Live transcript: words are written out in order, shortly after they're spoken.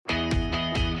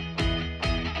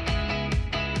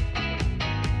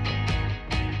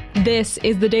This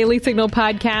is the Daily Signal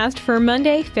podcast for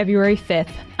Monday, February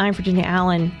 5th. I'm Virginia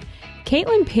Allen.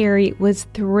 Caitlin Perry was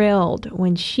thrilled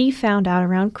when she found out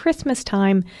around Christmas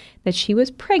time that she was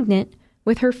pregnant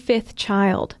with her fifth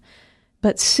child.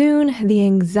 But soon, the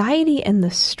anxiety and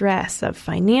the stress of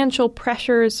financial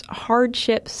pressures,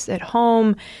 hardships at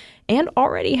home, and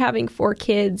already having 4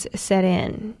 kids set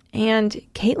in. And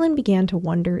Caitlin began to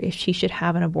wonder if she should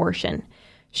have an abortion.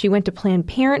 She went to Planned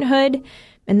Parenthood,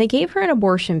 and they gave her an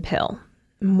abortion pill.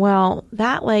 Well,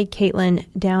 that led Caitlin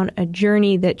down a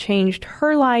journey that changed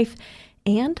her life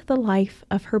and the life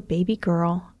of her baby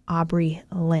girl, Aubrey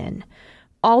Lynn.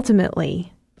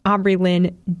 Ultimately, Aubrey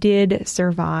Lynn did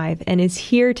survive and is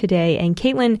here today, and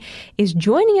Caitlin is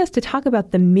joining us to talk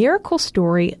about the miracle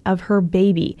story of her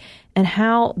baby and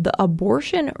how the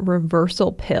abortion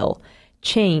reversal pill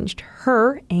changed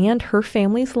her and her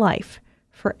family's life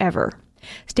forever.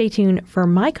 Stay tuned for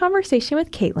my conversation with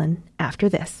Caitlin after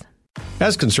this.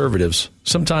 As conservatives,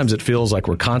 sometimes it feels like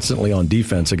we're constantly on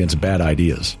defense against bad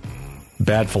ideas.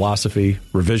 Bad philosophy,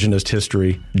 revisionist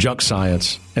history, junk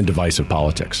science, and divisive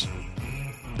politics.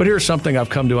 But here's something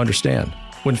I've come to understand.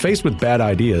 When faced with bad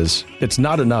ideas, it's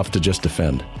not enough to just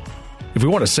defend. If we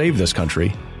want to save this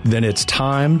country, then it's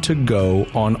time to go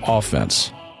on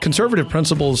offense. Conservative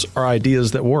principles are ideas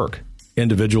that work.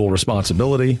 Individual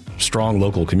responsibility, strong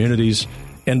local communities,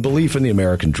 and belief in the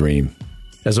American dream.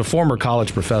 As a former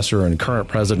college professor and current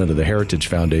president of the Heritage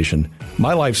Foundation,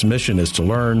 my life's mission is to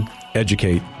learn,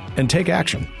 educate, and take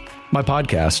action. My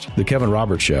podcast, The Kevin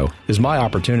Roberts Show, is my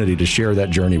opportunity to share that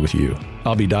journey with you.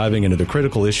 I'll be diving into the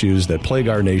critical issues that plague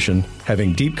our nation,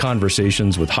 having deep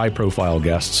conversations with high-profile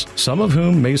guests, some of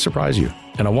whom may surprise you.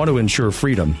 And I want to ensure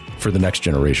freedom for the next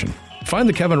generation. Find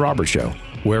The Kevin Roberts Show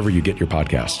wherever you get your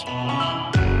podcasts.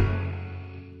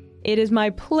 It is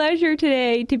my pleasure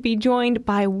today to be joined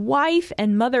by wife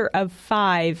and mother of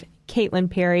 5, Caitlin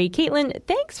Perry. Caitlin,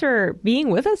 thanks for being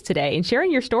with us today and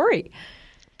sharing your story.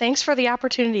 Thanks for the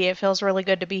opportunity. It feels really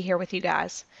good to be here with you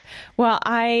guys. Well,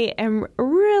 I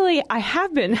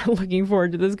have been looking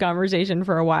forward to this conversation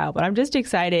for a while, but I'm just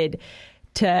excited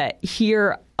to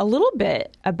hear a little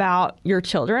bit about your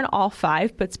children, all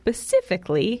 5, but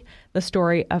specifically the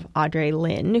story of Aubrey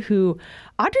Lynn, who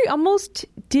Audrey almost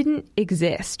didn't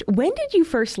exist. When did you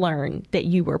first learn that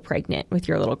you were pregnant with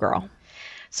your little girl?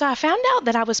 So I found out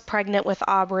that I was pregnant with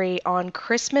Aubrey on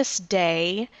Christmas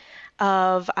Day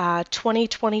of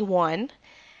 2021,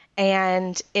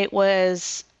 and it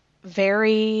was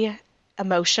very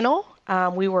emotional.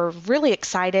 We were really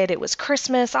excited. It was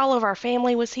Christmas. All of our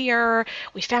family was here.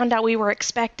 We found out we were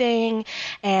expecting,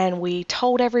 and we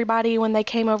told everybody when they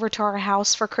came over to our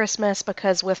house for Christmas,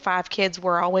 because with 5 kids,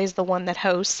 we're always the one that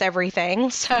hosts everything.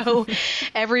 So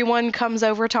everyone comes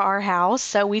over to our house.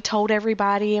 So we told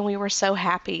everybody, and we were so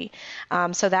happy.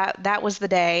 So that was the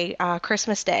day,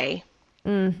 Christmas Day.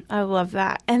 I love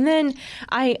that. And then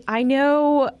I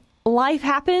know life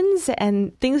happens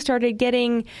and things started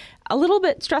getting a little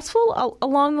bit stressful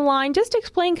along the line. Just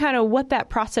explain kind of what that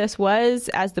process was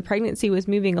as the pregnancy was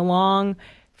moving along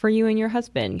for you and your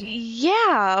husband.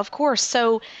 Yeah, of course.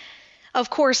 So, of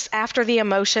course, after the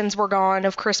emotions were gone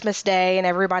of Christmas Day and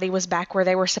everybody was back where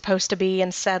they were supposed to be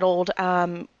and settled,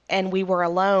 and we were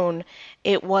alone,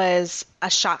 it was a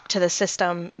shock to the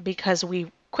system because we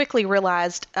quickly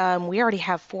realized we already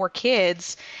have 4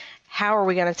 kids. How are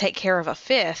we going to take care of a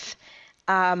 5th?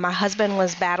 My husband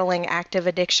was battling active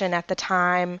addiction at the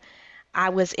time. I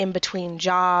was in between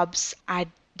jobs. I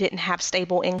didn't have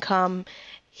stable income.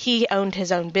 He owned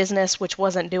his own business, which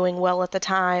wasn't doing well at the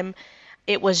time.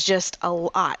 It was just a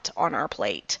lot on our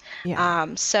plate.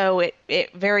 Yeah. So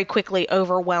it very quickly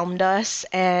overwhelmed us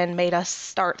and made us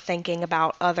start thinking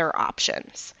about other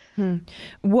options.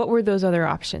 What were those other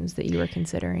options that you were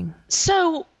considering?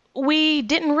 So we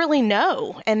didn't really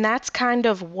know. And that's kind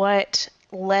of what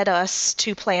led us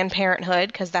to Planned Parenthood,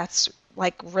 because that's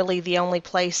like really the only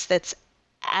place that's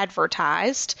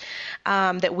advertised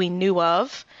that we knew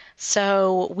of.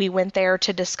 So we went there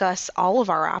to discuss all of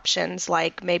our options,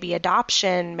 like maybe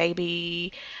adoption,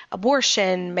 maybe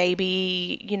abortion,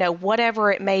 maybe,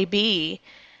 whatever it may be.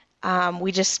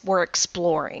 We just were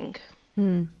exploring.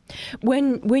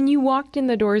 When you walked in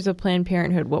the doors of Planned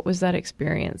Parenthood, what was that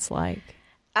experience like?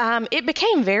 It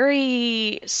became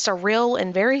very surreal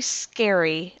and very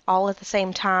scary all at the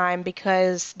same time,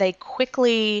 because they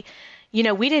quickly,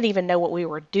 we didn't even know what we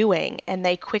were doing, and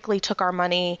they quickly took our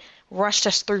money, rushed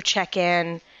us through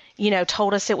check-in,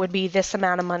 told us it would be this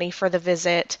amount of money for the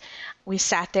visit. We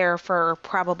sat there for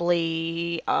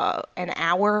probably an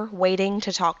hour waiting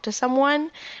to talk to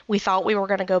someone. We thought we were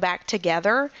going to go back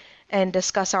together and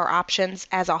discuss our options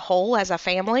as a whole, as a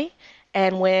family.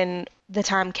 And when the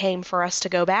time came for us to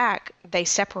go back, they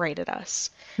separated us.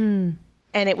 And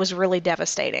it was really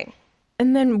devastating.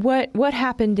 And then what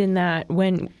happened in that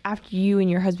when after you and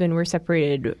your husband were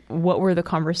separated, what were the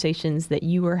conversations that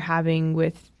you were having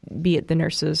with, be it the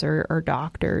nurses or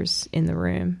doctors in the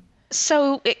room?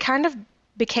 So it kind of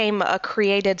became a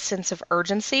created sense of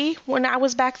urgency when I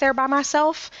was back there by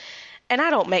myself. And I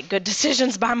don't make good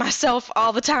decisions by myself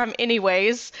all the time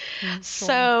anyways.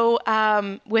 So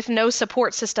with no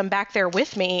support system back there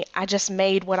with me, I just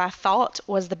made what I thought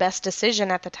was the best decision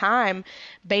at the time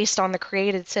based on the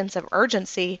created sense of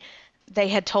urgency. They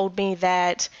had told me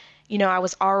that, I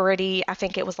was already, I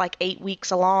think it was like 8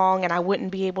 weeks along, and I wouldn't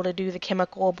be able to do the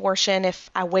chemical abortion if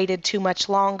I waited too much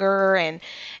longer. And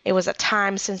it was a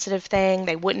time sensitive thing.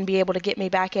 They wouldn't be able to get me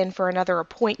back in for another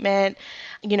appointment.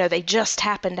 They just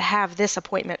happened to have this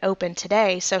appointment open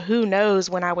today. So who knows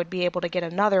when I would be able to get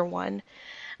another one,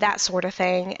 that sort of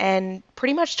thing. And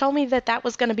pretty much told me that that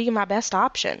was going to be my best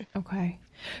option. Okay.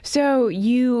 So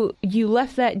you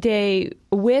left that day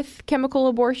with chemical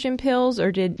abortion pills,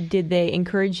 or did they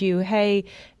encourage you, hey,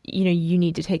 you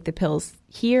need to take the pills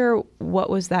here?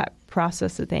 What was that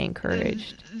process that they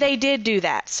encouraged? They did do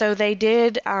that. So they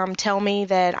did tell me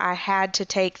that I had to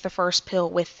take the first pill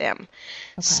with them.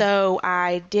 Okay. So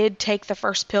I did take the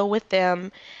first pill with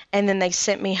them, and then they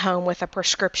sent me home with a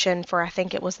prescription for, I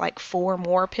think it was like 4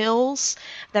 more pills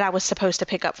that I was supposed to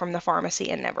pick up from the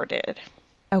pharmacy and never did.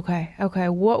 Okay.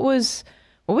 What was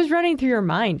running through your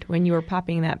mind when you were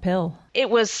popping that pill? It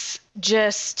was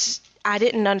just, I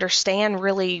didn't understand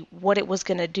really what it was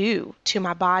going to do to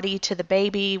my body, to the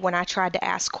baby. When I tried to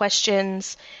ask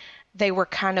questions, they were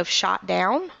kind of shot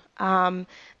down.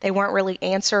 They weren't really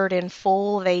answered in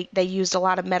full. They used a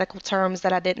lot of medical terms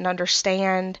that I didn't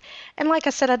understand. And like I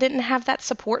said, I didn't have that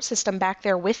support system back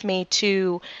there with me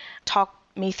to talk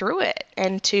me through it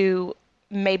and to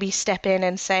maybe step in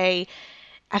and say,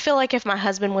 I feel like if my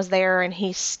husband was there and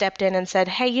he stepped in and said,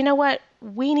 hey, you know what,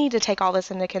 we need to take all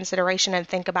this into consideration and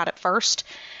think about it first,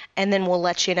 and then we'll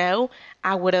let you know,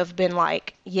 I would have been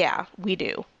like, yeah, we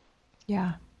do.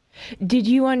 Yeah. Did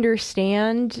you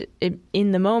understand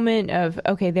in the moment of,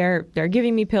 okay, they're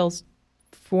giving me pills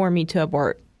for me to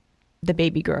abort the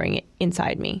baby growing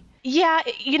inside me? Yeah,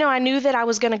 I knew that I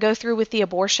was going to go through with the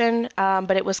abortion,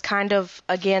 but it was kind of,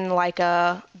 again, like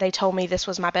they told me this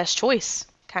was my best choice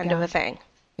kind of a thing.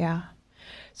 Yeah.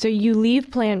 So you leave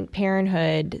Planned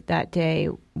Parenthood that day.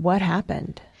 What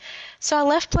happened? So I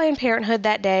left Planned Parenthood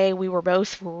that day. We were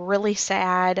both really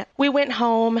sad. We went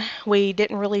home. We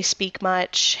didn't really speak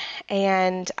much.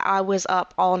 And I was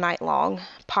up all night long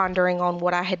pondering on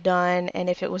what I had done and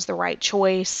if it was the right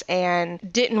choice, and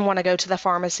didn't want to go to the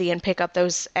pharmacy and pick up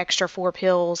those extra 4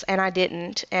 pills. And I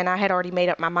didn't. And I had already made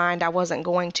up my mind I wasn't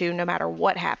going to, no matter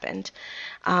what happened.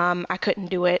 I couldn't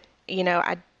do it.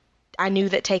 I knew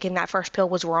that taking that first pill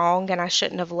was wrong, and I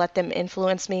shouldn't have let them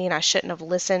influence me, and I shouldn't have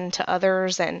listened to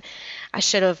others, and I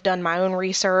should have done my own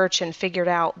research and figured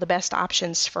out the best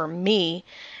options for me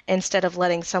instead of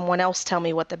letting someone else tell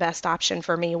me what the best option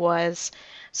for me was.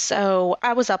 So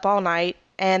I was up all night,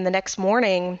 and the next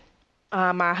morning,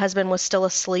 my husband was still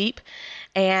asleep,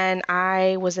 and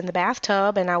I was in the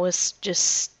bathtub, and I was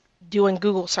just doing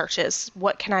Google searches.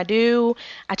 What can I do?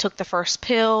 I took the first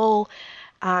pill.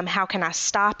 How can I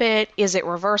stop it? Is it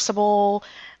reversible?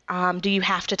 Do you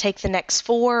have to take the next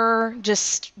 4?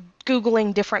 Just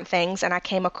Googling different things, and I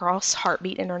came across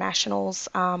Heartbeat International's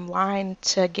line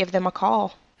to give them a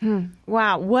call.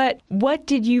 Wow. What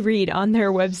did you read on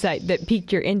their website that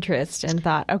piqued your interest and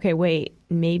thought, okay, wait,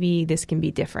 maybe this can be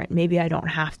different. Maybe I don't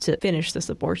have to finish this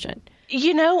abortion?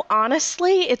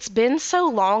 Honestly, it's been so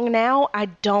long now, I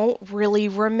don't really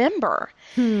remember.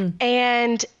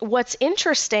 And what's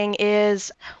interesting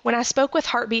is when I spoke with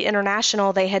Heartbeat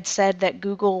International, they had said that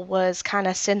Google was kind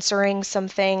of censoring some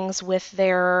things with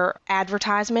their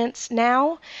advertisements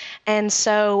now. And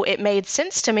so it made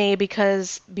sense to me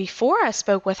because before I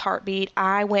spoke with Heartbeat,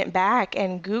 I went back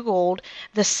and Googled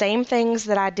the same things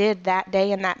that I did that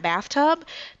day in that bathtub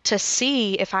to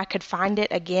see if I could find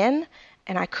it again.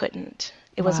 And I couldn't.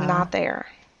 It was not there.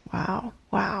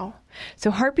 Wow.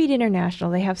 So Heartbeat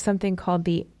International, they have something called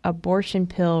the Abortion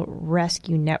Pill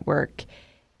Rescue Network.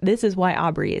 This is why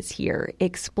Aubrey is here.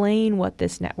 Explain what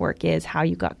this network is, how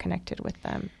you got connected with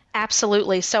them.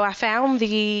 Absolutely. So I found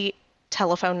the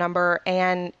telephone number,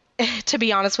 and to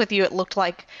be honest with you, it looked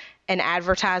like an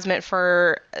advertisement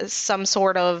for some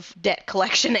sort of debt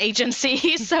collection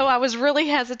agency. So I was really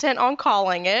hesitant on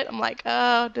calling it. I'm like,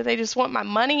 oh, do they just want my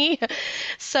money?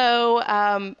 So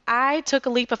I took a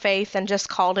leap of faith and just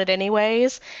called it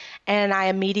anyways. And I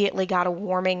immediately got a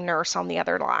warming nurse on the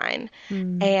other line.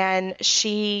 And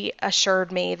she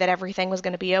assured me that everything was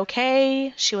going to be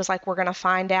okay. She was like, we're going to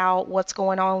find out what's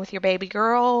going on with your baby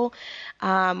girl.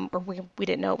 We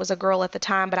didn't know it was a girl at the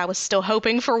time, but I was still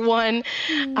hoping for one.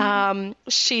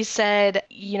 She said,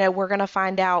 we're going to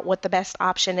find out what the best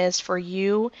option is for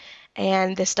you.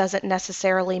 And this doesn't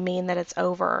necessarily mean that it's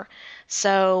over.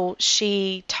 So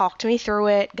she talked me through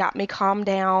it, got me calmed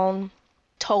down,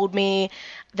 told me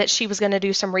that she was going to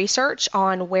do some research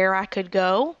on where I could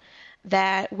go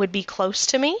that would be close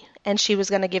to me, and she was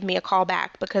going to give me a call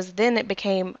back, because then it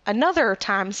became another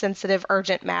time-sensitive,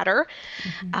 urgent matter,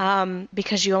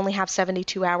 because you only have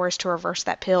 72 hours to reverse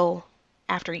that pill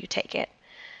after you take it.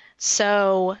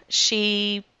 So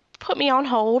she put me on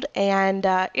hold, and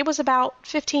it was about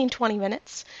 15, 20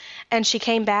 minutes. And she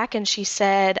came back and she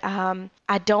said,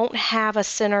 I don't have a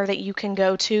center that you can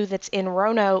go to that's in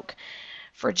Roanoke,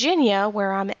 Virginia,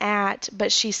 where I'm at,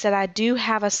 but she said, I do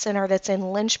have a center that's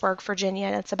in Lynchburg, Virginia,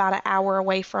 and it's about an hour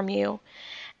away from you.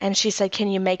 And she said,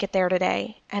 can you make it there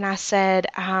today? And I said,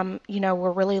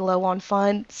 we're really low on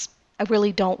funds. I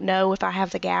really don't know if I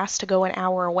have the gas to go an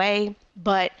hour away,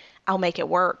 but I'll make it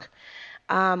work.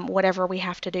 Whatever we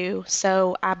have to do.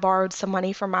 So I borrowed some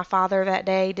money from my father that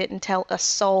day, didn't tell a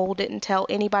soul, didn't tell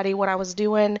anybody what I was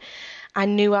doing. I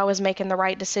knew I was making the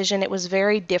right decision. It was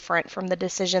very different from the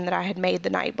decision that I had made the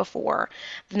night before.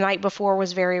 The night before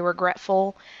was very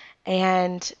regretful,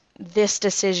 and this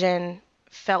decision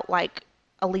felt like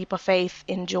a leap of faith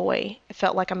in joy. It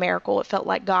felt like a miracle. It felt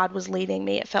like God was leading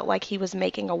me. It felt like He was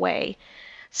making a way.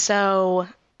 So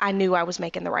I knew I was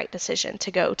making the right decision to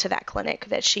go to that clinic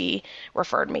that she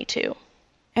referred me to.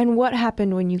 And what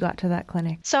happened when you got to that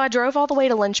clinic? So I drove all the way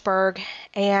to Lynchburg,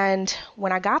 and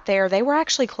when I got there, they were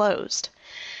actually closed.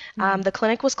 The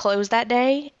clinic was closed that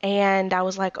day, and I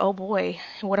was like, oh boy,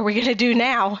 what are we going to do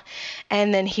now?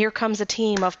 And then here comes a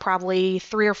team of probably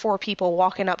 3 or 4 people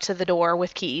walking up to the door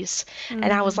with keys. And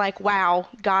I was like, wow,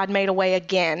 God made a way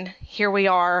again. Here we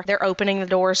are. They're opening the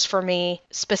doors for me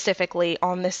specifically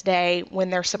on this day when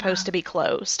they're supposed to be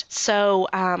closed. So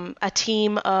a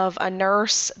team of a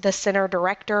nurse, the center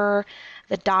director,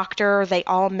 the doctor, they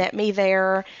all met me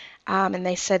there. And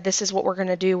they said, this is what we're going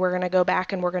to do. We're going to go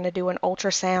back and we're going to do an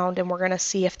ultrasound, and we're going to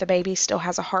see if the baby still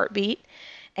has a heartbeat.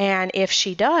 And if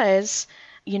she does,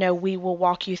 we will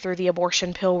walk you through the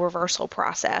abortion pill reversal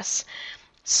process.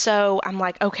 So I'm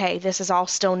like, okay, this is all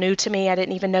still new to me. I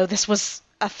didn't even know this was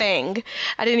a thing.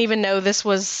 I didn't even know this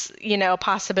was, a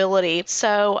possibility.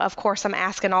 So, of course, I'm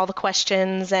asking all the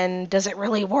questions, and does it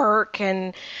really work?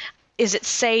 And is it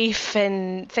safe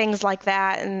and things like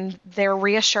that? And they're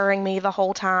reassuring me the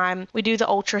whole time. We do the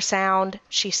ultrasound.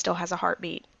 She still has a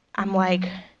heartbeat. I'm like,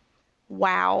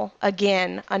 wow,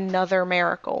 again, another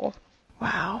miracle.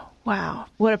 Wow.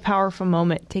 What a powerful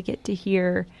moment to get to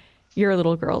hear your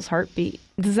little girl's heartbeat.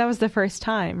 Because that was the first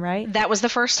time, right? That was the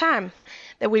first time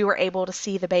that we were able to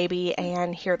see the baby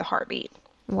and hear the heartbeat.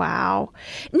 Wow.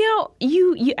 Now,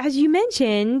 you as you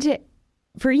mentioned,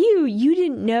 for you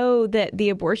didn't know that the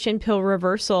abortion pill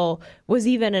reversal was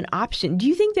even an option. Do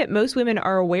you think that most women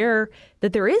are aware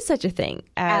that there is such a thing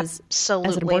as an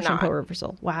abortion pill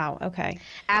reversal? Wow. Okay.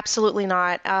 Absolutely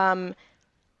not.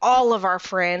 All of our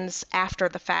friends, after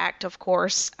the fact, of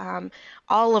course,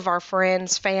 all of our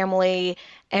friends, family,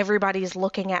 everybody's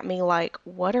looking at me like,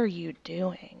 what are you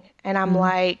doing? And I'm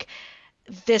like,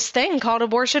 this thing called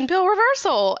abortion pill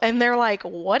reversal. And they're like,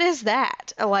 what is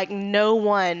that? Like, no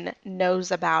one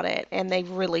knows about it, and they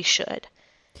really should.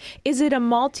 Is it a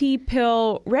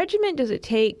multi-pill regimen? Does it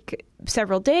take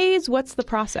several days? What's the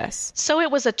process? So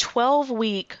it was a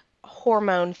 12-week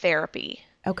hormone therapy.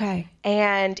 Okay.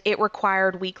 And it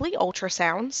required weekly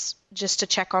ultrasounds just to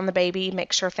check on the baby,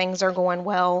 make sure things are going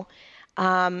well.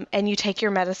 And you take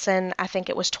your medicine, I think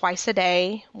it was twice a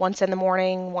day, once in the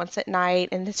morning, once at night.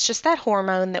 And it's just that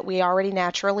hormone that we already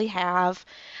naturally have,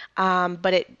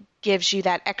 but it gives you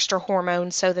that extra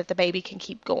hormone so that the baby can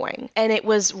keep going. And it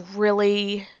was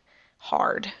really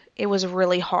hard. It was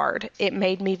really hard. It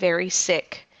made me very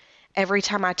sick. Every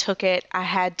time I took it, I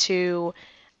had to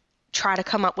try to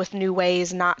come up with new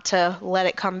ways not to let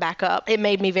it come back up. It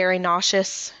made me very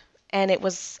nauseous. And it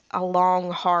was a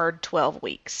long, hard 12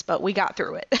 weeks, but we got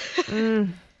through it.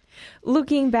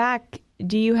 Looking back,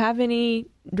 do you have any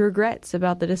regrets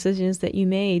about the decisions that you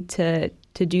made to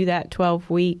do that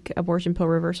 12-week abortion pill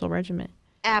reversal regimen?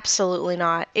 Absolutely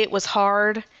not. It was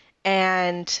hard,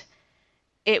 and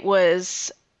it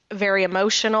was very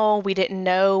emotional. We didn't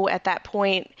know at that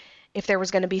point if there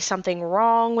was going to be something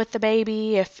wrong with the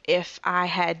baby, if I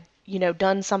had,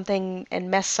 done something and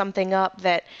messed something up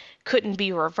that couldn't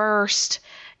be reversed.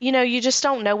 you just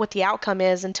don't know what the outcome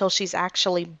is until she's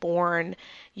actually born.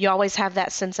 You always have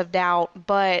that sense of doubt,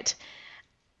 but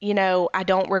I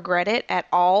don't regret it at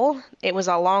all. It was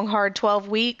a long, hard 12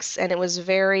 weeks, and it was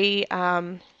very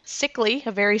sickly,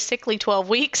 a very sickly 12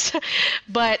 weeks,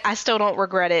 but I still don't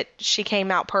regret it. She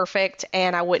came out perfect,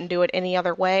 and I wouldn't do it any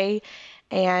other way.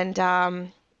 And,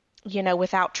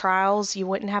 without trials, you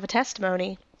wouldn't have a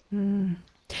testimony.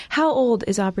 How old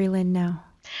is Aubrey Lynn now?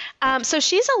 So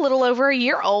she's a little over a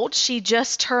year old. She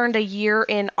just turned a year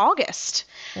in August.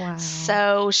 Wow.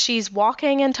 So she's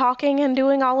walking and talking and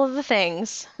doing all of the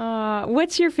things.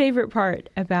 What's your favorite part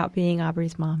about being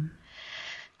Aubrey's mom?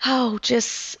 Oh,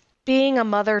 just being a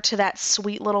mother to that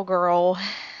sweet little girl.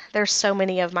 There's so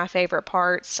many of my favorite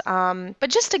parts. But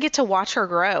just to get to watch her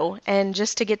grow and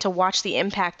just to get to watch the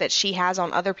impact that she has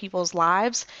on other people's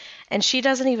lives. And she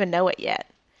doesn't even know it yet.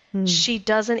 She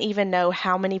doesn't even know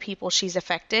how many people she's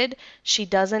affected. She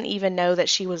doesn't even know that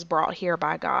she was brought here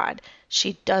by God.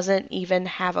 She doesn't even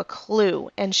have a clue.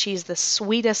 And she's the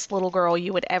sweetest little girl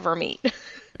you would ever meet.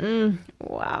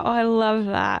 Wow, I love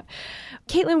that.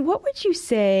 Caitlin, what would you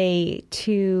say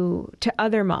to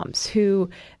other moms who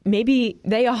maybe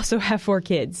they also have 4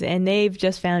 kids and they've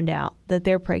just found out that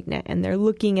they're pregnant and they're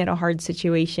looking at a hard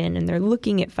situation and they're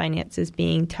looking at finances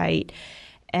being tight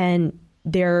and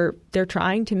they're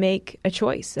trying to make a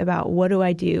choice about what do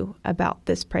I do about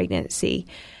this pregnancy?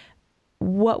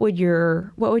 What would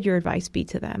your advice be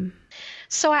to them?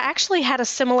 So I actually had a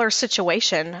similar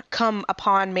situation come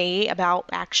upon me about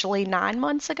actually 9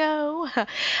 months ago.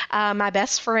 My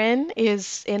best friend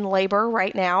is in labor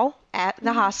right now at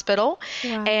the hospital.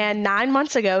 Wow. And 9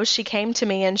 months ago, she came to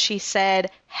me and she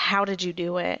said, "How did you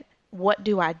do it? What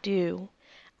do I do?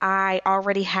 I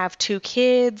already have 2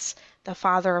 kids. The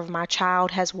father of my child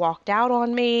has walked out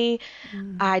on me.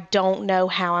 I don't know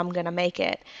how I'm going to make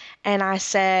it." And I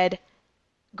said,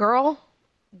 "Girl,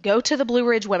 go to the Blue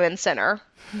Ridge Women's Center."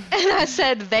 And I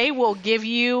said, they will give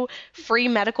you free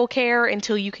medical care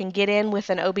until you can get in with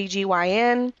an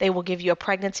OBGYN. They will give you a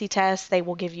pregnancy test. They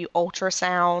will give you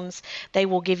ultrasounds. They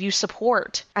will give you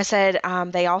support. I said,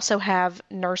 they also have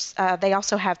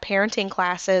parenting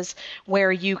classes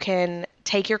where you can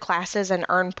take your classes and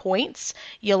earn points.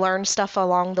 You learn stuff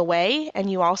along the way,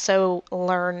 and you also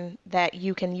learn that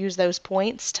you can use those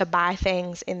points to buy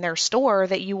things in their store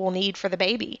that you will need for the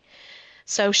baby.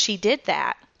 So she did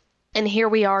that. And here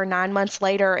we are 9 months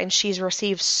later, and she's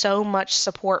received so much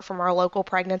support from our local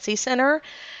pregnancy center.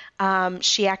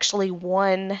 She actually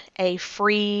won a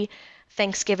free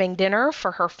Thanksgiving dinner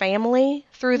for her family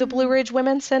through the Blue Ridge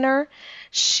Women's Center.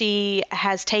 She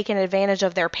has taken advantage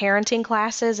of their parenting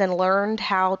classes and learned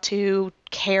how to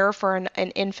care for an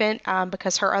infant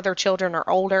because her other children are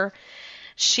older.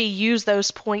 She used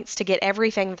those points to get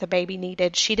everything that the baby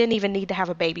needed. She didn't even need to have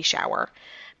a baby shower.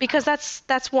 Because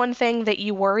that's one thing that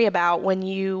you worry about when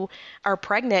you are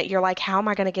pregnant. You're like, how am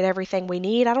I going to get everything we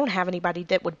need? I don't have anybody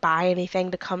that would buy anything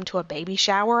to come to a baby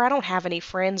shower. I don't have any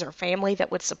friends or family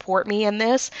that would support me in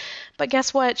this. But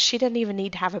guess what? She didn't even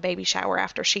need to have a baby shower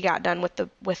after she got done with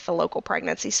the local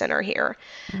pregnancy center here.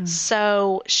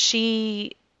 So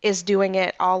she is doing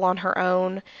it all on her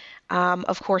own.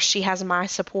 Of course, she has my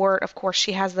support. Of course,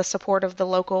 she has the support of the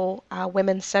local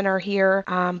women's center here.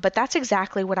 But that's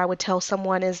exactly what I would tell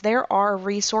someone is there are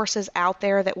resources out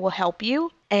there that will help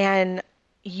you, and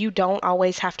you don't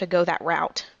always have to go that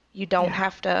route. You don't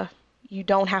have to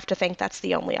think that's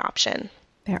the only option.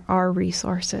 There are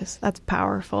resources. That's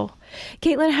powerful.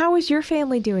 Caitlin, how is your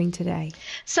family doing today?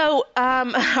 So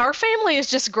our family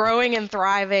is just growing and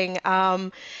thriving.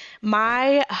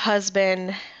 My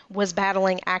husband was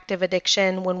battling active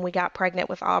addiction when we got pregnant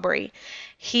with Aubrey.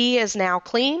 He is now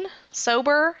clean,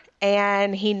 sober,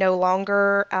 and he no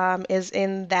longer is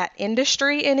in that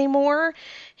industry anymore.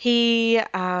 He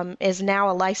is now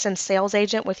a licensed sales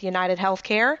agent with United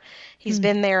Healthcare. He's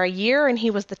been there a year, and he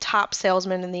was the top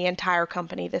salesman in the entire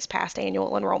company this past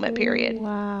annual enrollment period.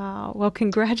 Wow. Well,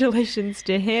 congratulations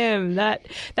to him. That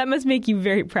must make you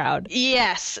very proud.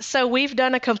 Yes. So we've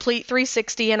done a complete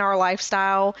 360 in our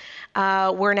lifestyle.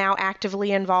 We're now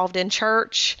actively involved in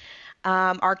church.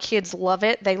 Our kids love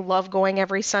it. They love going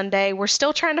every Sunday. We're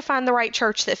still trying to find the right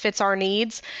church that fits our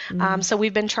needs. So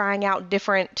we've been trying out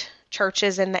different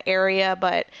churches in the area,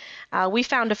 but we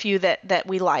found a few that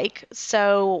we like.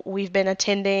 So we've been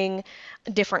attending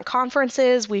different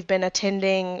conferences. We've been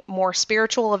attending more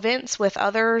spiritual events with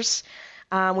others.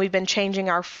 We've been changing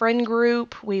our friend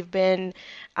group. We've been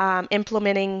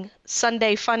implementing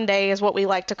Sunday Fun Day is what we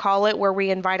like to call it, where we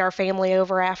invite our family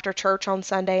over after church on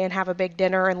Sunday and have a big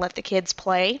dinner and let the kids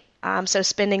play. So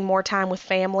spending more time with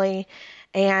family.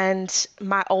 And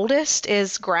my oldest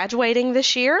is graduating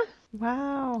this year.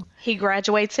 Wow. He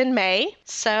graduates in May.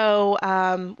 So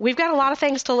we've got a lot of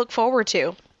things to look forward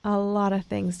to. A lot of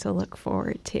things to look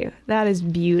forward to. That is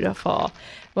beautiful.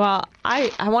 Well,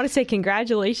 I want to say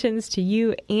congratulations to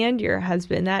you and your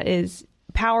husband. That is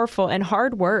powerful and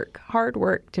hard work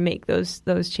to make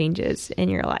those changes in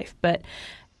your life. But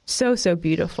so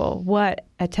beautiful. What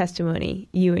a testimony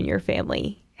you and your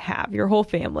family have, your whole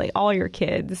family, all your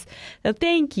kids. So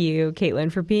thank you,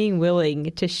 Caitlin, for being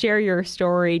willing to share your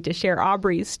story, to share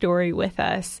Aubrey's story with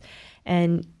us,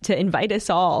 and to invite us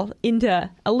all into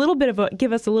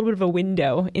give us a little bit of a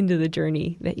window into the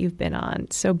journey that you've been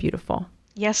on. So beautiful.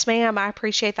 Yes, ma'am. I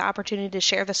appreciate the opportunity to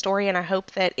share the story, and I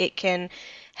hope that it can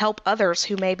help others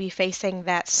who may be facing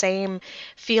that same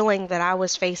feeling that I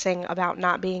was facing about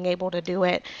not being able to do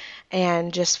it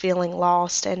and just feeling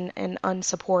lost and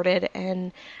unsupported.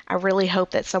 And I really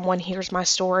hope that someone hears my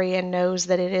story and knows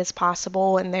that it is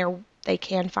possible and they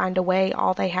can find a way.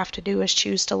 All they have to do is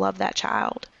choose to love that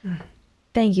child.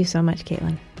 Thank you so much,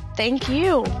 Caitlin. Thank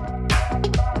you.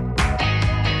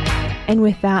 And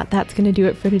with that, that's going to do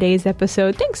it for today's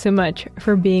episode. Thanks so much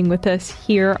for being with us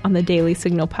here on the Daily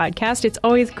Signal podcast. It's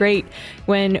always great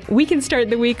when we can start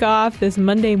the week off this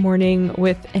Monday morning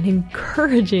with an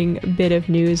encouraging bit of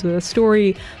news with a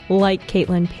story like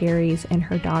Caitlin Perry's and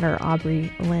her daughter, Aubrey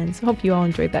Lynn. So I hope you all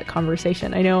enjoyed that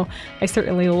conversation. I know I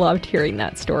certainly loved hearing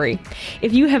that story.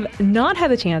 If you have not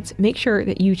had the chance, make sure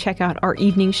that you check out our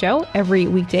evening show. Every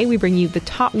weekday, we bring you the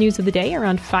top news of the day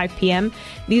around 5 p.m.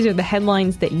 These are the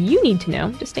headlines that you need to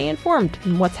know to stay informed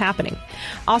on what's happening.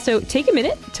 Also, take a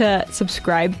minute to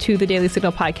subscribe to the Daily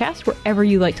Signal podcast wherever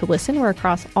you like to listen. We're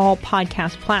across all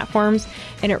podcast platforms,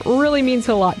 and it really means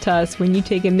a lot to us when you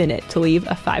take a minute to leave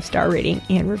a 5-star rating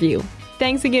and review.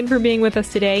 Thanks again for being with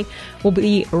us today. We'll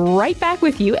be right back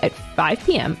with you at 5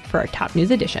 p.m. for our Top News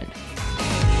Edition.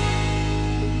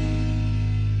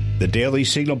 The Daily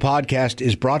Signal podcast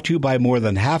is brought to you by more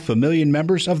than 500,000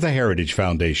 members of the Heritage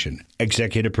Foundation.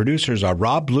 Executive producers are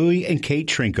Rob Bluey and Kate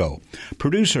Trinko.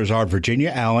 Producers are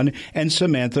Virginia Allen and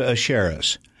Samantha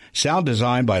Asheris. Sound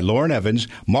design by Lauren Evans,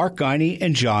 Mark Guiney,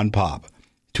 and John Pop.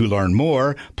 To learn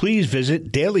more, please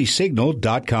visit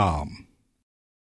dailysignal.com.